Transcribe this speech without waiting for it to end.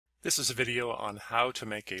This is a video on how to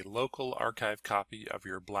make a local archive copy of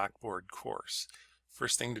your Blackboard course.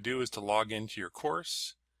 First thing to do is to log into your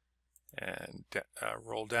course and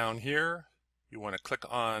roll down here. You want to click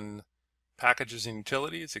on Packages and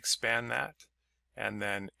Utilities, expand that, and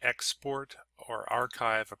then Export or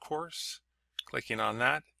Archive a Course. Clicking on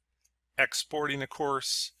that. Exporting a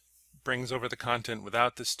course brings over the content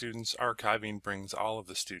without the students. Archiving brings all of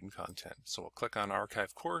the student content. So we'll click on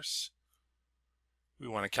Archive Course. We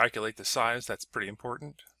want to calculate the size. That's pretty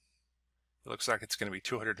important. It looks like it's going to be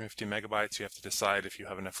 250 megabytes. You have to decide if you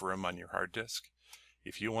have enough room on your hard disk.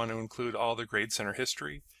 If you want to include all the Grade Center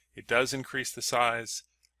history, it does increase the size.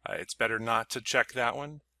 It's better not to check that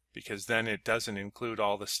one because then it doesn't include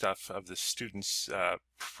all the stuff of the students'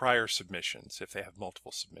 prior submissions if they have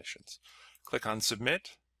multiple submissions. Click on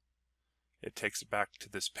Submit. It takes it back to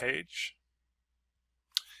this page.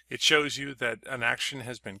 It shows you that an action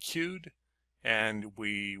has been queued, and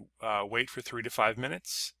we wait for 3 to 5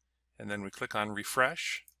 minutes, and then we click on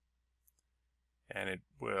refresh, and it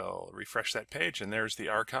will refresh that page, and there's the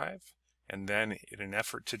archive. And then in an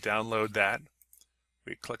effort to download that,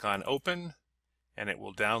 we click on open, and it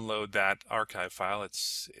will download that archive file.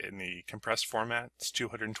 It's in the compressed format. It's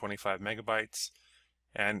 225 megabytes,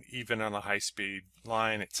 and even on a high-speed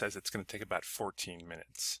line it says it's going to take about 14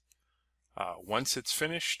 minutes. Once it's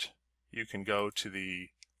finished, you can go to the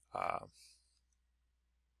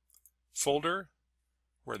folder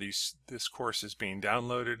where this course is being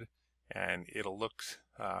downloaded, and it'll look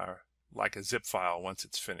like a zip file once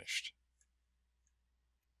it's finished.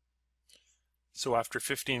 So after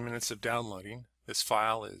 15 minutes of downloading, this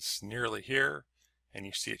file is nearly here, and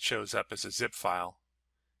you see it shows up as a zip file,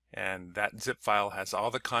 and that zip file has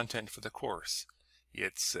all the content for the course.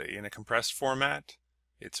 It's in a compressed format.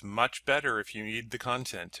 It's much better if you need the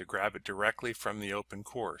content to grab it directly from the open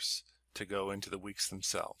course to go into the weeks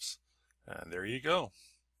themselves. And there you go.